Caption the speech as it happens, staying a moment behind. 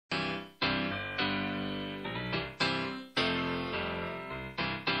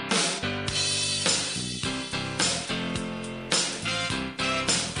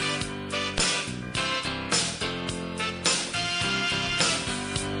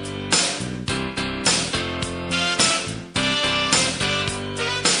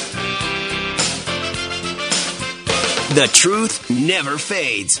The truth never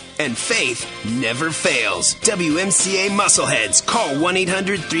fades, and faith never fails. WMCA Muscleheads. Call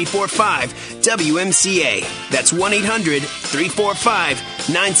 1-800-345-WMCA. That's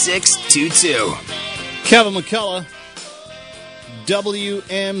 1-800-345-9622. Kevin McCullough,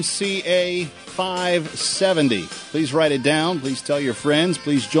 WMCA 570. Please write it down. Please tell your friends.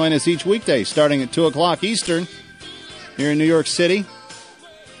 Please join us each weekday starting at 2 o'clock Eastern here in New York City.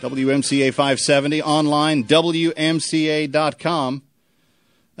 WMCA 570, online, WMCA.com.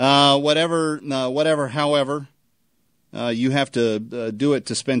 However, you have to do it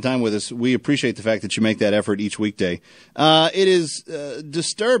to spend time with us. We appreciate the fact that you make that effort each weekday. It is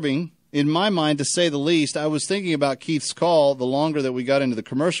disturbing, in my mind, to say the least. I was thinking about Keith's call the longer that we got into the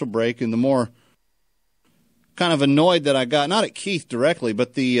commercial break, and the more kind of annoyed that I got, not at Keith directly,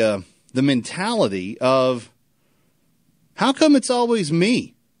 but the mentality of, how come it's always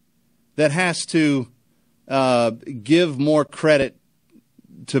me that has to give more credit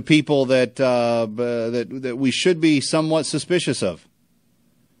to people that we should be somewhat suspicious of?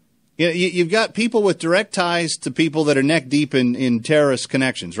 You've got people with direct ties to people that are neck deep in terrorist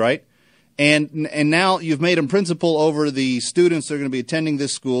connections, right? And now you've made them principal over the students that are going to be attending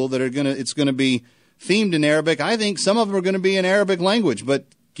this school that it's going to be themed in Arabic. I think some of them are going to be in Arabic language, but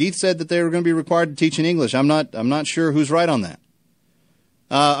Keith said that they were going to be required to teach in English. I'm not sure who's right on that.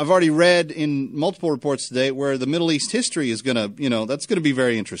 I've already read in multiple reports today where the Middle East history is going to, that's going to be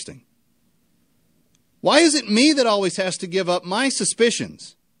very interesting. Why is it me that always has to give up my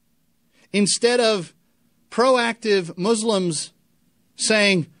suspicions instead of proactive Muslims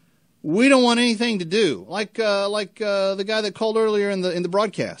saying, we don't want anything to do, like the guy that called earlier in the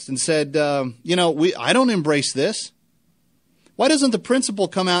broadcast and said, I don't embrace this. Why doesn't the principal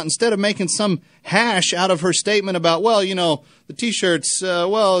come out instead of making some hash out of her statement about, the T-shirts,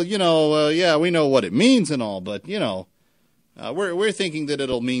 yeah, we know what it means and all, but, we're thinking that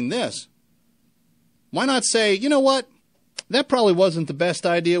it'll mean this. Why not say, you know what, that probably wasn't the best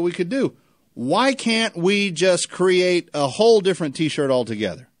idea we could do. Why can't we just create a whole different T-shirt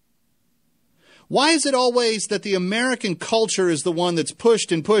altogether? Why is it always that the American culture is the one that's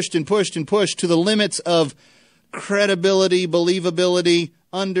pushed and pushed and pushed and pushed to the limits of credibility, believability,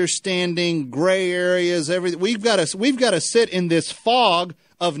 understanding, gray areas, everything? We've got to sit in this fog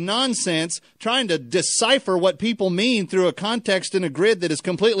of nonsense trying to decipher what people mean through a context and a grid that is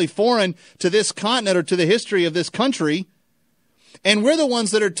completely foreign to this continent or to the history of this country. And we're the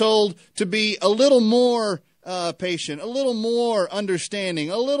ones that are told to be a little more patient, a little more understanding,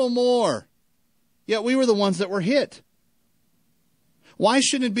 a little more. Yet we were the ones that were hit. Why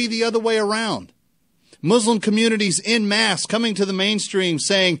shouldn't it be the other way around? Muslim communities en masse coming to the mainstream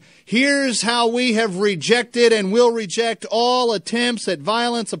saying, here's how we have rejected and will reject all attempts at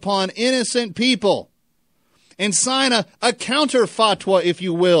violence upon innocent people. And sign a counter fatwa, if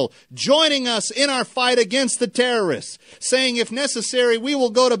you will, joining us in our fight against the terrorists, saying if necessary, we will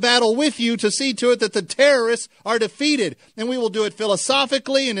go to battle with you to see to it that the terrorists are defeated. And we will do it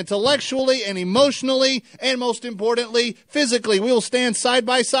philosophically and intellectually and emotionally and, most importantly, physically. We will stand side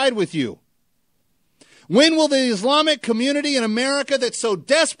by side with you. When will the Islamic community in America that so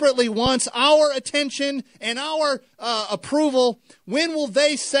desperately wants our attention and our approval, when will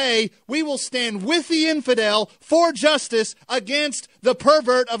they say we will stand with the infidel for justice against the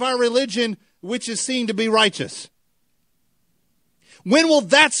pervert of our religion, which is seen to be righteous? When will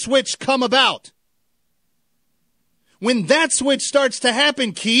that switch come about? When that switch starts to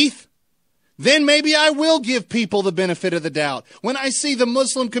happen, Keith, then maybe I will give people the benefit of the doubt. When I see the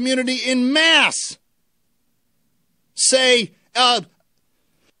Muslim community in mass say,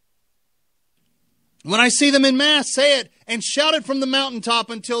 when I see them in mass, say it and shout it from the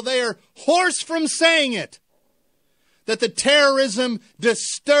mountaintop until they are hoarse from saying it, that the terrorism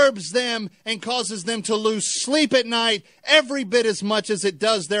disturbs them and causes them to lose sleep at night every bit as much as it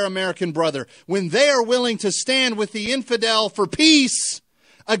does their American brother. When they are willing to stand with the infidel for peace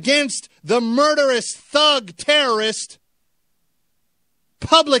against the murderous thug terrorist,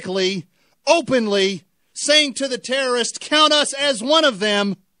 publicly, openly, saying to the terrorist, count us as one of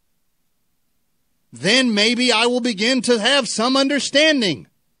them, then maybe I will begin to have some understanding.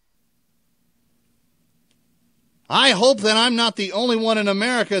 I hope that I'm not the only one in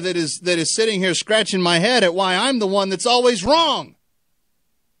America that is sitting here scratching my head at why I'm the one that's always wrong.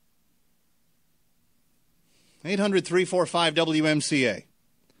 800-345-WMCA.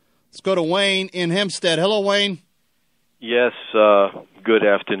 Let's go to Wayne in Hempstead. Hello, Wayne. Yes, good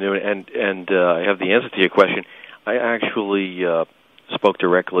afternoon, and I have the answer to your question. I actually spoke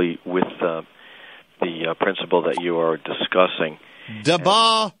directly with the principal that you are discussing.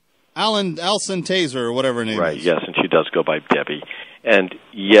 Alison Taser, or whatever her name is. Right, yes, and she does go by Debbie. And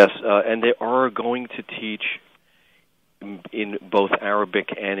yes, and they are going to teach in both Arabic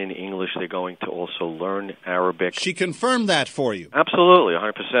and in English. They're going to also learn Arabic. She confirmed that for you. Absolutely,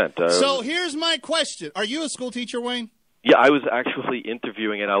 100%. So here's my question. Are you a school teacher, Wayne? Yeah, I was actually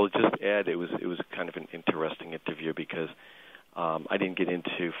interviewing, and I will just add, it was kind of an interesting interview because I didn't get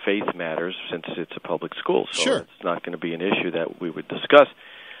into faith matters since it's a public school, so sure. It's not going to be an issue that we would discuss.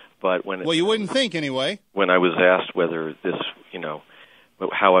 But well, you wouldn't think anyway. When I was asked whether this,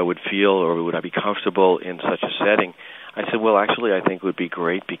 how I would feel or would I be comfortable in such a setting, I said, well, actually, I think it would be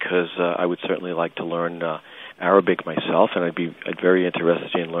great because I would certainly like to learn Arabic myself, and I'd very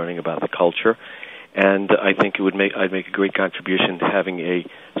interested in learning about the culture. And I think I'd make a great contribution to having a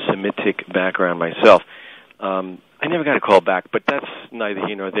Semitic background myself. I never got a call back, but that's neither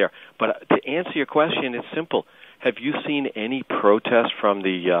here nor there. But to answer your question, it's simple. Have you seen any protest from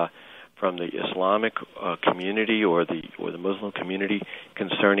the Islamic community or the Muslim community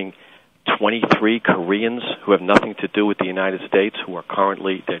concerning 23 Koreans who have nothing to do with the United States, who are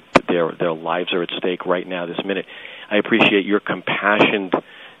currently their lives are at stake right now, this minute? I appreciate your compassionate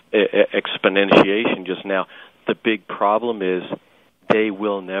exponentiation just now. The big problem is they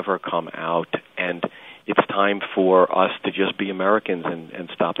will never come out, and it's time for us to just be Americans and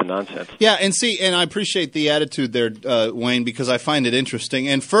stop the nonsense. Yeah, and I appreciate the attitude there, Wayne, because I find it interesting.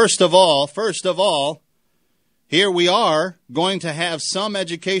 And first of all, here we are going to have some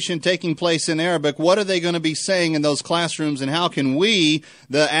education taking place in Arabic. What are they going to be saying in those classrooms, and how can we,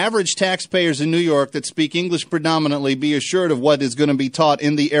 the average taxpayers in New York that speak English predominantly, be assured of what is going to be taught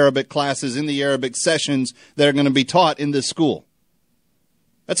in the Arabic classes, in the Arabic sessions that are going to be taught in this school?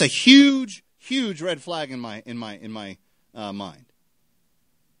 That's a huge red flag in my mind.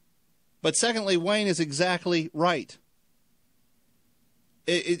 But secondly, Wayne is exactly right.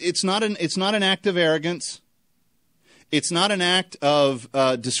 It's not an act of arrogance. It's not an act of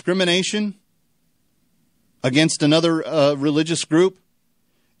discrimination against another religious group.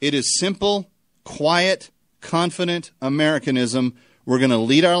 It is simple, quiet, confident Americanism. We're going to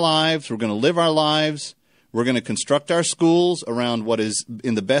lead our lives. We're going to live our lives. We're going to construct our schools around what is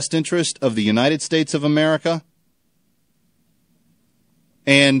in the best interest of the United States of America.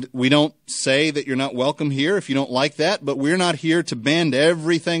 And we don't say that you're not welcome here if you don't like that, but we're not here to bend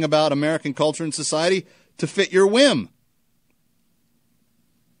everything about American culture and society to fit your whim.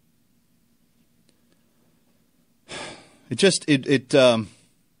 It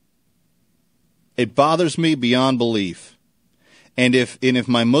bothers me beyond belief. And if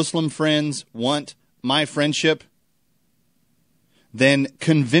my Muslim friends want my friendship, then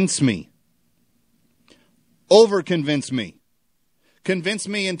convince me. Over-convince me. Convince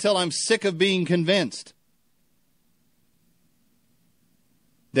me until I'm sick of being convinced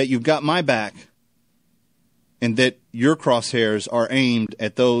that you've got my back and that your crosshairs are aimed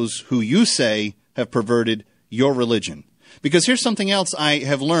at those who you say have perverted your religion. Because here's something else I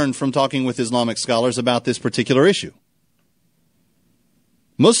have learned from talking with Islamic scholars about this particular issue.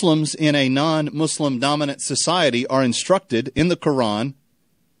 Muslims in a non-Muslim dominant society are instructed in the Quran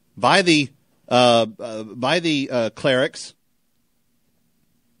by the clerics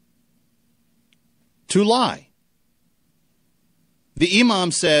to lie. The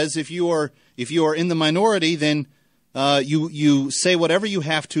imam says if you are in the minority, then you say whatever you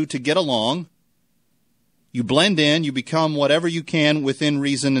have to get along. You blend in, you become whatever you can within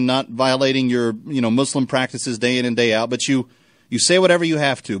reason and not violating your Muslim practices day in and day out, but you say whatever you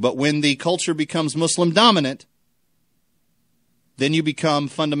have to. But when the culture becomes Muslim dominant, then you become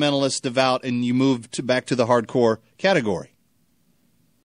fundamentalist, devout, and you move back to the hardcore category.